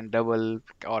Robo, Trent double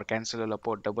or Cancelo,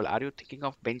 Laporte double. Are you thinking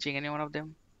of benching any one of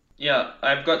them? Yeah,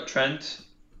 I've got Trent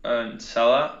and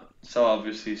Salah. Salah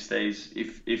obviously stays.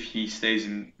 If he stays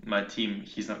in my team,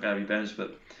 he's not gonna be benched.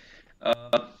 But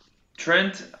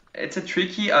Trent, it's a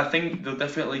tricky. I think they'll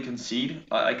definitely concede.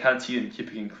 I can't see them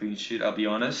keeping a clean sheet. I'll be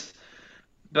honest.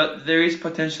 But there is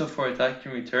potential for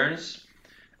attacking returns,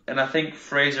 and I think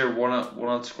Fraser will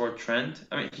not score Trent.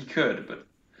 I mean, he could, but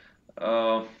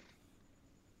I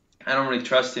don't really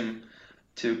trust him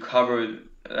to cover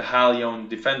a highly owned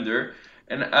defender.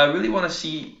 And I really want to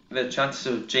see the chances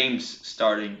of James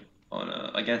starting on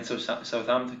against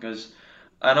Southampton because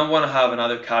I don't want to have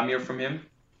another cameo from him.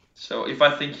 So if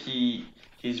I think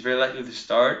he's very likely to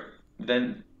start,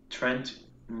 then Trent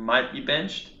might be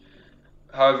benched.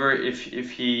 However, if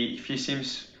he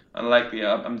seems unlikely,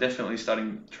 I'm definitely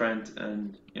starting Trent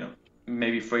and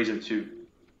maybe Fraser too.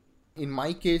 In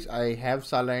my case, I have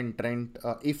Salah and Trent.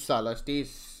 If Salah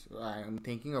stays, I'm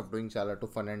thinking of doing Salah to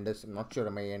Fernandes. I'm not sure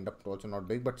I may end up also not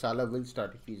doing, but Salah will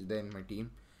start if he's there in my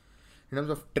team. In terms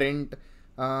of Trent,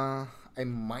 I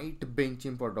might bench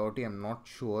him for Doherty. I'm not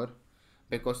sure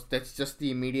because that's just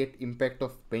the immediate impact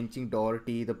of benching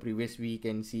Doherty the previous week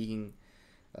and seeing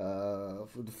the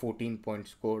 14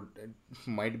 points scored. It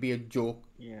might be a joke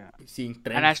Yeah. seeing And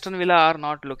Trent. Aston Villa are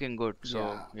not looking good, so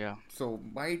Yeah, yeah. so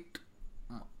might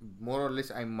more or less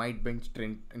I might bench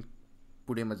Trent and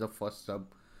put him as a first sub,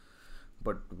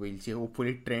 but we'll see.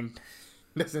 Hopefully Trent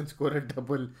doesn't score a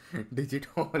double digit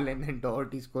haul and then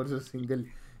Doherty scores a single.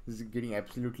 Is getting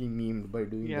absolutely memed by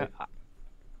doing Yeah, that.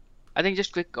 I think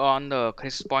just quick on the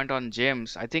Chris point on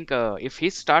James. I think if he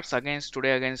starts against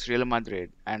today against Real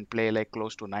Madrid and play like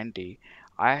close to 90,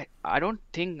 I don't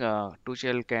think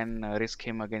Tuchel can risk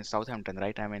him against Southampton,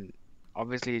 right? I mean,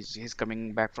 obviously he's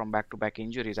coming back from back-to-back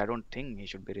injuries. I don't think he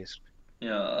should be risked.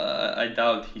 Yeah, I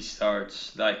doubt he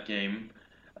starts that game.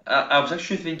 I was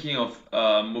actually thinking of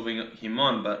moving him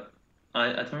on, but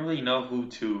I don't really know who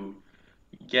to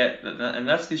get. And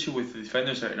that's the issue with the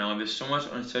defenders right now. There's so much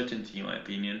uncertainty, in my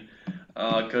opinion.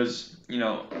 Because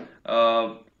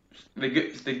uh,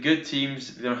 the good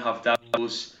teams, they don't have that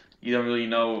rules. You don't really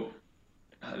know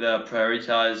the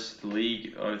prioritize the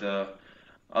league or the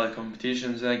other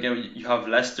competitions. And again, you have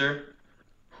Leicester,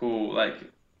 who like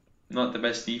not the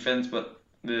best defense, but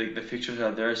the fixtures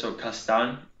are there. So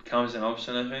Castan counts an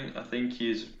option. I think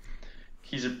he's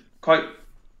a quite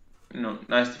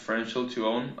nice differential to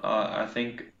own. I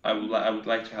think I would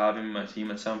like to have him in my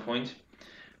team at some point.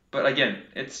 But again,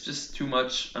 it's just too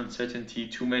much uncertainty,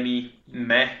 too many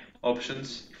meh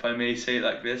options, if I may say it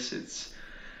like this.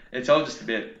 It's all just a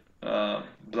bit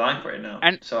blank right now.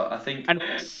 And So I think and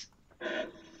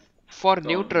for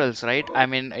go on. neutrals, right? I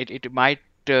mean, it might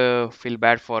feel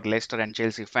bad for Leicester and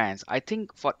Chelsea fans. I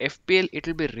think for FPL,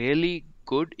 it'll be really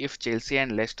good if Chelsea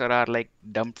and Leicester are like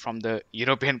dumped from the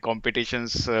European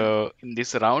competitions in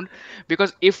this round,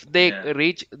 because if they Yeah.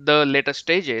 reach the later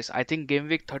stages, I think game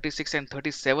week 36 and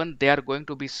 37 they are going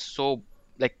to be so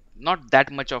like not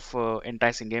that much of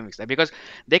enticing game weeks, because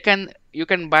they can you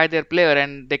can buy their player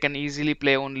and they can easily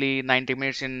play only 90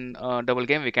 minutes in double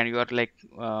game week, and you are like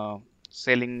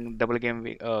selling double game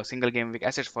week, single game week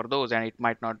assets for those, and it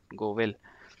might not go well.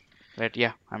 But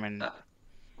yeah, I mean,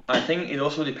 I think it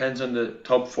also depends on the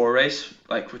top four race,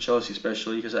 like for Chelsea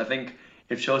especially, because I think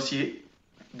if Chelsea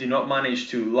do not manage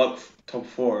to lock top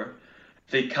four,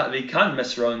 they can't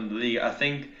mess around in the league. I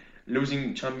think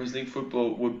losing Champions League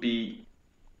football would be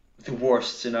the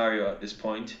worst scenario at this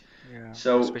point. yeah,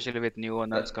 So especially with new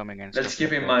owners let, coming and let's stuff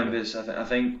keep like in that. mind Yeah. this. I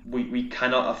think we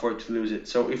cannot afford to lose it.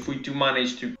 So if we do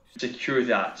manage to secure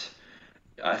that,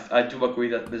 I do agree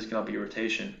that there's gonna be a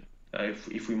rotation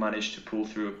if we manage to pull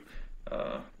through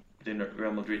uh, the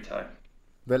Real Madrid tie.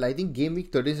 Well, I think game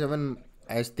week 37,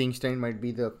 as things stand, might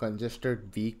be the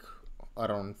congested week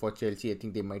around for Chelsea. I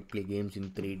think they might play games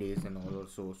in 3 days and all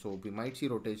also. So we might see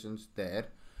rotations there.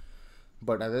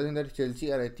 But other than that,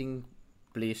 Chelsea are, I think,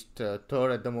 placed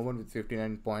third at the moment with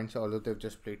 59 points, although they've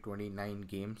just played 29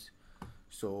 games.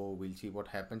 So we'll see what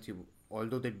happens.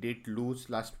 Although they did lose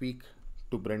last week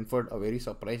to Brentford, a very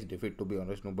surprise defeat, to be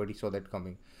honest. Nobody saw that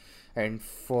coming. And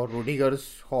for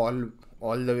Rudiger's all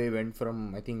the way went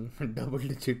from, I think, double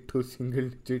digit to single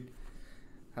digit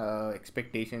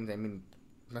expectations. I mean,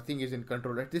 nothing is in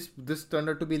control. Right? This turned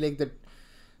out to be like that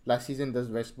last season, this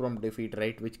West Brom defeat,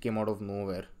 right, which came out of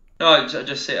nowhere. No, I was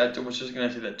just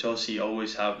gonna say that Chelsea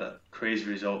always have that crazy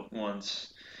result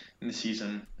once in the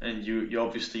season, and you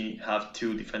obviously have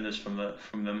two defenders from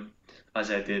them,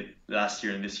 as I did last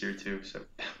year and this year too. So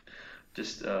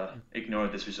just ignore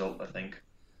this result. I think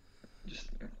just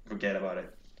forget about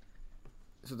it.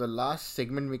 So the last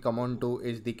segment we come on to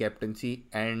is the captaincy.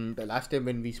 And the last time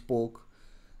when we spoke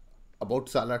about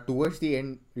Salah, towards the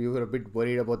end, we were a bit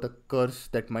worried about the curse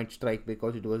that might strike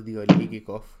because it was the early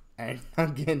kickoff. And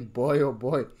again, boy oh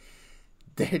boy,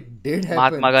 that did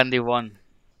Mahatma happen. Gandhi won.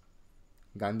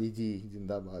 Gandhiji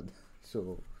Zindabad.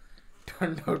 So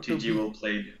turned out to GG well be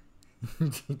played.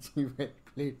 GG well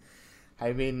played.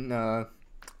 I mean,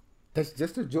 that's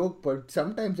just a joke, but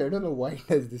sometimes I don't know why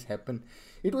does this happen.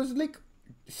 It was like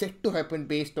set to happen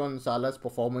based on Salah's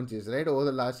performances, right, over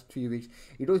the last few weeks.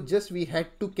 It was just we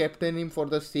had to captain him for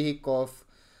the sake of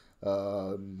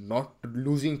not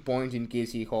losing points in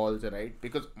case he hauls, right?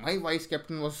 Because my vice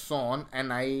captain was Son,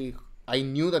 and I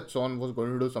knew that Son was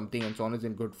going to do something, and Son is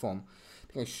in good form.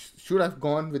 I think should have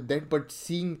gone with that, but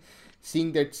seeing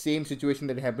that same situation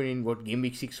that happened in what game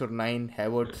week 6 or 9,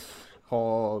 Havertz,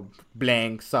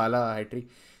 blank, Salah hat trick,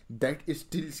 that is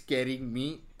still scaring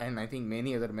me, and I think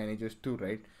many other managers too,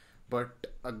 right? But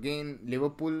again,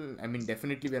 Liverpool, I mean,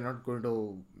 definitely we are not going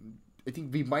to. I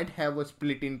think we might have a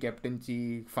split in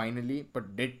captaincy finally,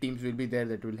 but dead teams will be there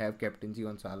that will have captaincy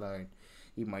on Salah, and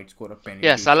he might score a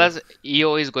Yeah, penalty. So Salah's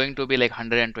EO is going to be like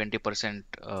 120%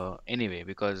 anyway,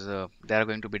 because there are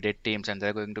going to be dead teams and there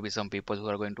are going to be some people who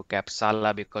are going to cap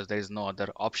Salah because there is no other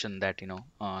option that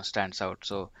stands out.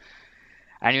 So,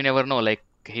 and you never know, like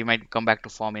he might come back to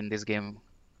form in this game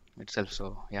itself.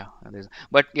 So yeah,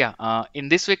 but yeah, in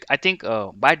this week I think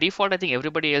by default I think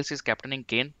everybody else is captaining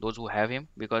Kane, those who have him,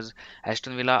 because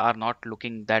Aston Villa are not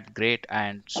looking that great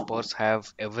and Spurs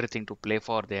have everything to play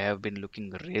for. They have been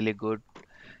looking really good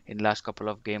in last couple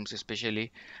of games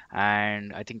especially,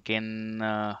 and I think Kane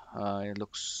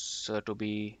looks to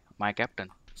be my captain.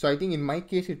 So I think in my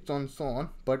case it's on Son,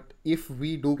 but if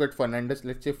we do get Fernandes,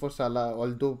 let's say for Salah,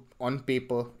 although on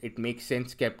paper it makes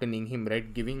sense captaining him,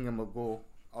 right, giving him a go,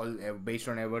 all based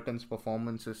on Everton's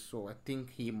performances. So I think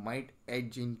he might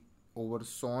edge in over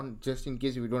Son just in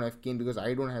case we don't have Kane, because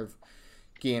I don't have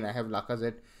Kane, I have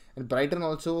Lacazette. And Brighton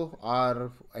also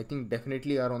are, I think,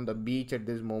 definitely are on the beach at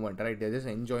this moment, right? They're just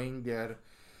enjoying their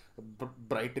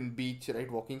Brighton beach,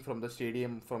 right? Walking from the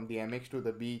stadium, from the MX to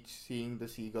the beach, seeing the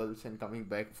seagulls, and coming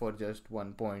back for just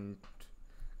 1 point.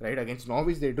 Right, against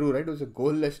Norwich they drew, right? It was a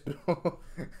goalless draw,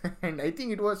 and I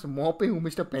think it was Mope who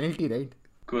missed a penalty, right?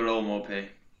 Good old Mope.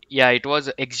 Yeah, it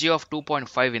was XG of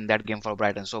 2.5 in that game for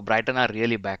Brighton. So Brighton are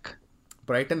really back.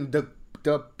 Brighton,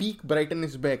 the peak Brighton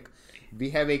is back. We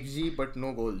have XG but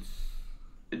no goals.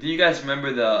 Do you guys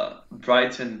remember the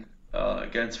Brighton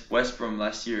against West Brom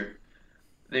last year?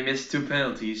 They missed two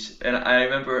penalties, and I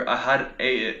remember I had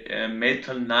a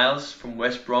Maitland-Niles from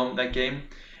West Brom that game,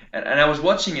 and I was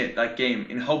watching it that game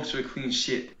in hopes of a clean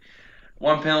sheet.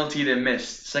 One penalty they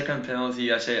missed. Second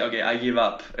penalty, I say, okay, I give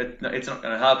up. It's not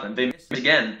gonna happen. They missed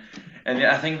again, and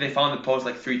I think they found the post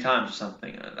like 3 times or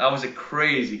something. That was a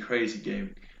crazy, crazy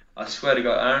game. I swear to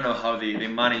God, I don't know how they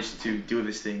managed to do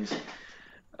these things.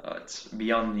 It's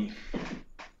beyond me.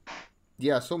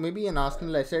 Yeah, so maybe an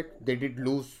Arsenal asset. They did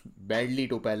lose badly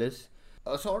to Palace.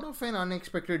 A sort of an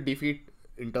unexpected defeat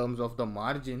in terms of the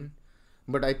margin.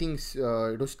 But I think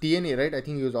it was TNA, right? I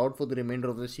think he was out for the remainder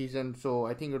of the season. So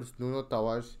I think it was Nuno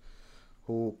Tavares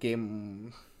who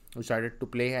started to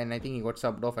play, and I think he got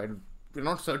subbed off. We're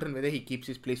not certain whether he keeps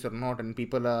his place or not. And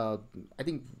people are, I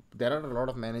think there are a lot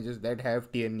of managers that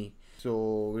have TNA.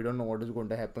 So we don't know what is going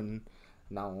to happen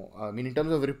now. I mean, in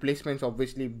terms of replacements,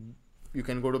 obviously you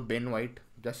can go to Ben White,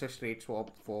 just a straight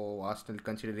swap for Arsenal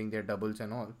considering their doubles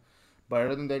and all. But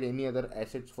other than that, any other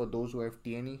assets for those who have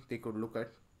TNE they could look at?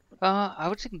 I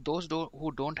would think those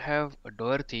who don't have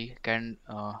Doherty can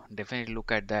definitely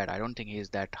look at that. I don't think he is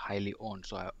that highly owned.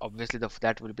 So obviously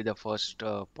that will be the first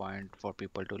point for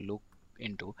people to look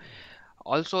into.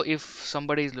 Also, if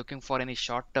somebody is looking for any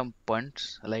short-term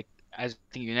punts, like as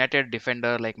I think United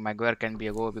defender like Maguire can be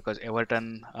a go, because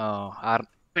Everton are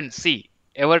even see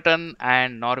Everton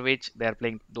and Norwich, they are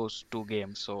playing those two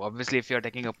games. So obviously, if you're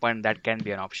taking a punt, that can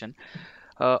be an option.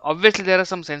 Obviously, there are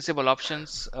some sensible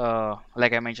options,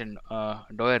 like I mentioned,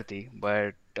 Doherty.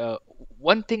 But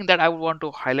one thing that I would want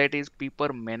to highlight is people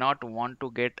may not want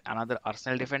to get another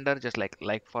Arsenal defender, just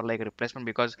like for like replacement,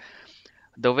 because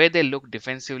the way they looked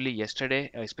defensively yesterday,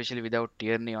 especially without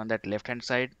Tierney on that left hand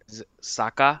side,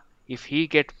 Saka. If he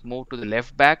get moved to the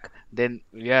left back, then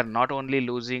we are not only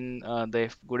losing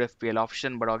the good FPL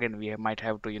option, but again we might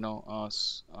have to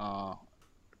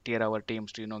tier our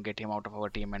teams to get him out of our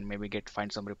team and maybe get find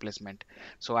some replacement.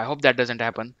 So I hope that doesn't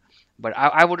happen. But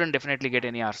I wouldn't definitely get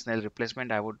any Arsenal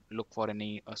replacement. I would look for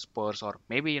any Spurs, or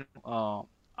maybe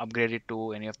upgrade it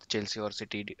to any of the Chelsea or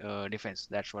City defense.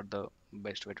 That's what the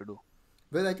best way to do.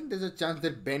 Well, I think there's a chance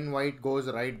that Ben White goes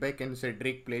right back and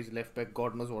Cedric plays left back.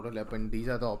 God knows what will happen. These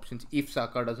are the options if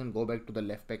Saka doesn't go back to the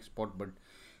left back spot. But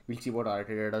we'll see what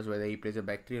Arteta does, whether he plays a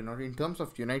back three or not. In terms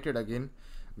of United, again,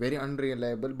 very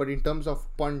unreliable. But in terms of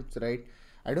punts, right,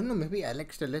 I don't know. Maybe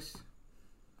Alex Telles,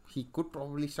 he could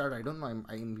probably start. I don't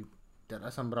know. There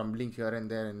are some rumblings here and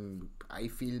there, and I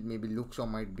feel maybe Luxor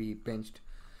might be benched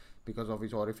because of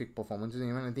his horrific performances.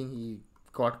 Even I think he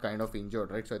got kind of injured,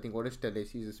 right? So I think what is Telles?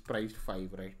 He's priced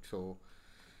 5, right? So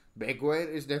Maguire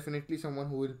is definitely someone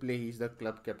who will play. He's the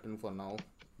club captain for now,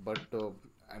 but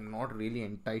I'm not really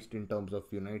enticed in terms of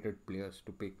United players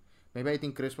to pick. Maybe I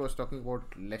think Chris was talking about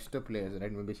Leicester players,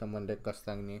 right? Maybe someone like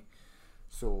Castagne.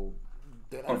 So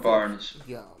there Or are Barnes,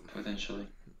 yeah. potentially.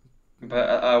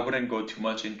 But I wouldn't go too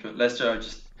much into it. Leicester are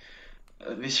just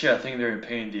this year. I think they're a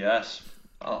pain in the ass.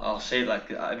 I'll say it like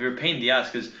that. They're a pain in the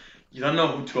ass because you don't know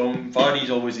who to own. Vardy's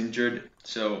always injured,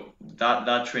 so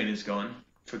that train is gone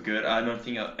for good. I don't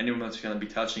think anyone else is gonna be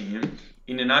touching him.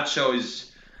 In a nutshell,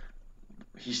 is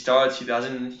he starts, he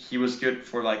doesn't. He was good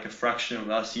for like a fraction of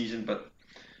last season, but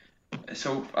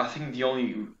so I think the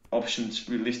only options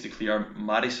realistically are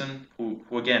Madison, who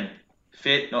again,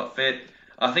 fit, not fit.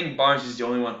 I think Barnes is the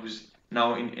only one who's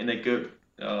now in a good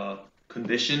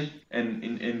condition and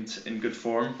in good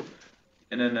form.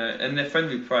 And then and a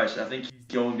friendly price, I think he's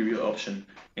the only real option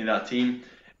in that team.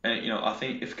 And I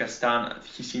think if Castan,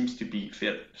 he seems to be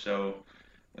fit, so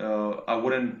I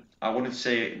wouldn't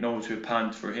say no to a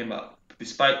punt for him. But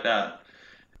despite that,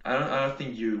 I don't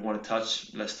think you want to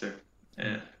touch Leicester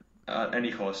at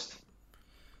any cost.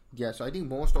 Yeah, so I think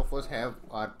most of us have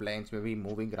our plans, maybe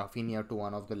moving Rafinha to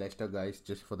one of the Leicester guys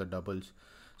just for the doubles.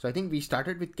 So I think we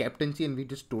started with captaincy and we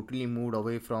just totally moved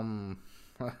away from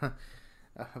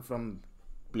from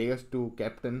players to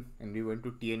captain, and we went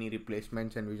to TNE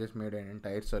replacements, and we just made an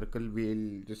entire circle.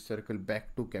 We'll just circle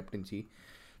back to captaincy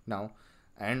now.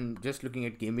 And just looking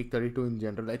at game week 32 in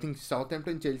general, I think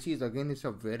Southampton Chelsea is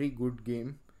a very good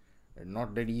game.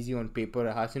 Not that easy on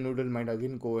paper. Hasenudel might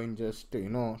again go and just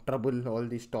trouble all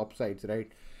these top sides,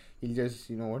 right? He'll just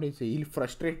what do you say? He'll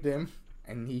frustrate them,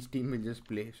 and his team will just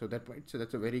play. So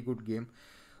that's a very good game.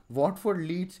 Watford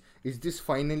Leeds, is this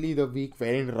finally the week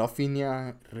wherein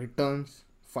Rafinha returns?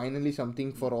 Finally,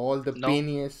 something for all the No, pain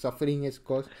he has, suffering he has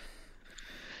caused.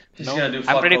 He's no, gonna do I'm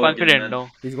fuck pretty all again, confident. man. No,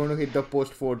 He's going to hit the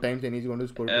post 4 times and he's going to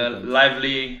score 2 points.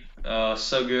 Lively,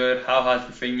 so good. How has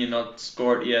Rafinha not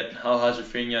scored yet? How has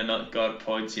Rafinha not got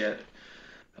points yet?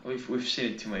 We've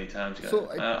seen it too many times, guys. So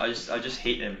I just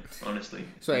hate him, honestly.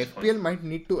 So At this FPL point. might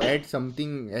need to add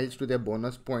something else to their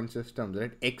bonus point systems,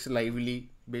 right? X lively,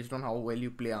 based on how well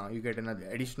you play, you get another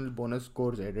additional bonus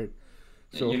scores added.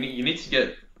 So You need to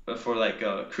get for like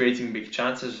creating big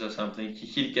chances or something.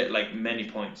 He'd get like many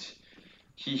points.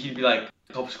 He'd be like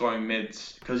top scoring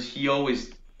mids because he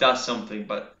always does something,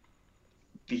 but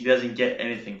he doesn't get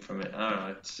anything from it. I don't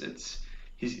know.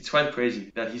 It's quite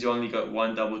crazy that he's only got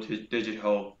one double digit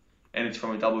hole, and it's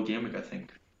from a double game week. I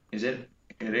think. Is it?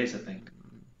 It is. I think.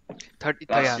 30,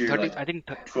 Last yeah, year, 30. like I think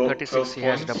 12 36. He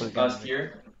has double points game last week.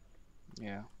 year.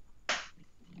 Yeah.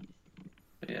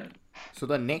 Yeah. so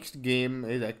the next game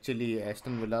is actually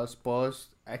Aston Villa Spurs.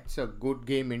 It's a good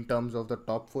game in terms of the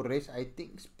top four race. I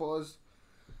think Spurs,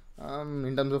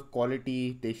 in terms of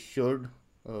quality, they should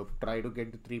try to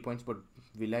get the 3 points, but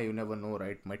Villa, you never know,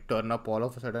 right? Might turn up all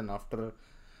of a sudden after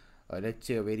let's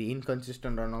say a very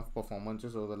inconsistent run of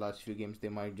performances over the last few games. They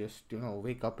might just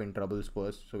wake up in trouble,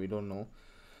 Spurs. So we don't know.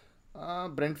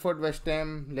 Brentford, West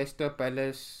Ham, Leicester,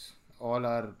 Palace, all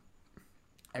are,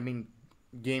 I mean,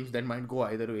 games that might go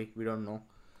either way. We don't know.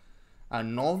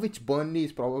 Norwich, Burnley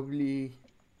is probably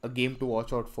a game to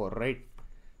watch out for, right?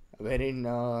 Wherein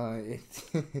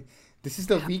this is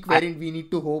the week I wherein we need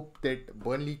to hope that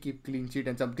Burnley keep clean sheet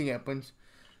and something happens.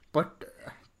 But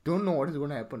don't know what is going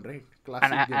to happen, right? and,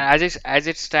 Classic and game. as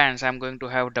it stands, I'm going to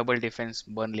have double defense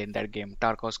Burnley in that game.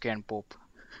 Tarkowski and Pope.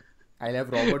 I'll have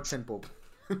Roberts and Pope.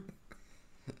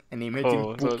 And imagine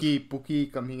Oh, so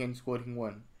Pookie coming and scoring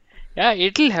one. yeah,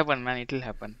 it'll happen, man. It'll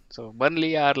happen. So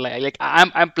Burnley are like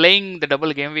I'm playing the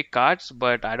double game week cards,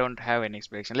 but I don't have any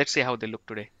expectation. Let's see how they look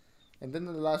today. And then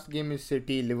the last game is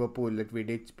City Liverpool that we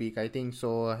did speak. I think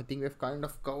so. I think we've kind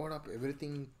of covered up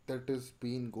everything that has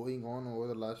been going on over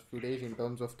the last few days in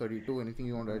terms of 32. Anything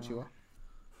you want to add, Shiva?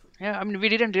 Yeah, I mean, we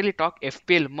didn't really talk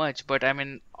FPL much, but I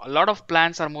mean, a lot of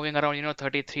plans are moving around,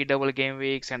 33 double game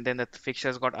weeks, and then the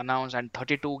fixtures got announced, and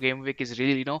 32 game week is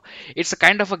really, it's a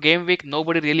kind of a game week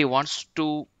nobody really wants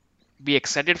to be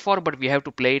excited for, but we have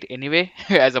to play it anyway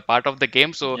as a part of the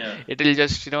game, so Yeah. it'll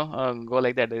just, go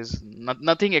like that. There's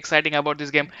nothing exciting about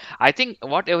this game. I think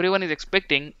what everyone is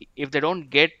expecting, if they don't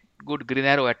get good green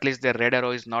arrow, at least their red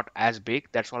arrow is not as big.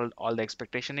 That's all the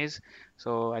expectation is.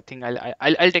 So I think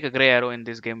I'll take a gray arrow in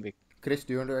this game week. Chris,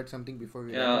 do you want to add something before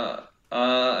we wrap up?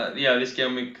 Yeah. Yeah. This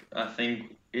game week, I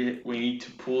think we need to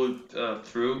pull it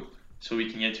through so we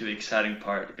can get to the exciting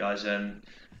part, guys. And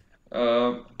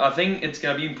I think it's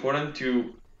gonna be important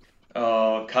to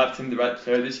captain the right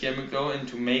player this game week though, and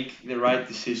to make the right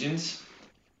decisions.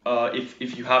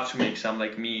 If you have to make some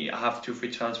like me, I have two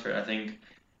free transfer. I think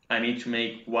I need to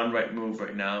make one right move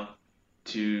right now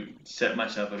to set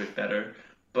myself a bit better.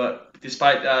 But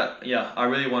despite that, yeah, I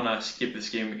really want to skip this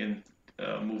game and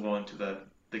move on to the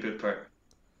good part.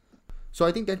 So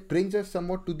I think that brings us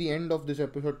somewhat to the end of this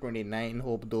episode 29.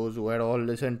 Hope those who had all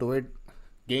listened to it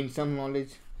gained some knowledge.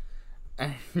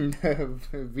 And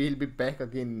we'll be back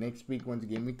again next week once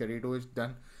Game Week 32 is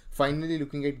done. Finally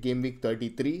looking at Game Week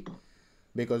 33,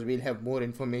 because we'll have more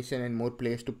information and more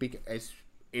players to pick, as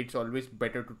it's always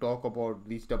better to talk about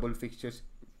these double fixtures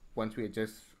once we are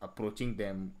just approaching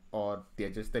them, or they're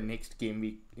just the next game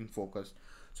week in focus.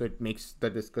 So it makes the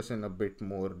discussion a bit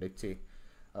more, let's say,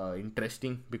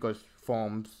 interesting, because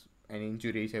forms and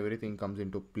injuries, everything comes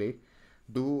into play.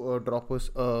 Do drop us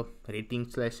a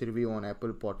rating/review on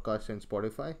Apple Podcasts and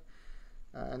Spotify.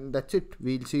 And that's it.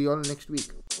 We'll see you all next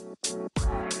week.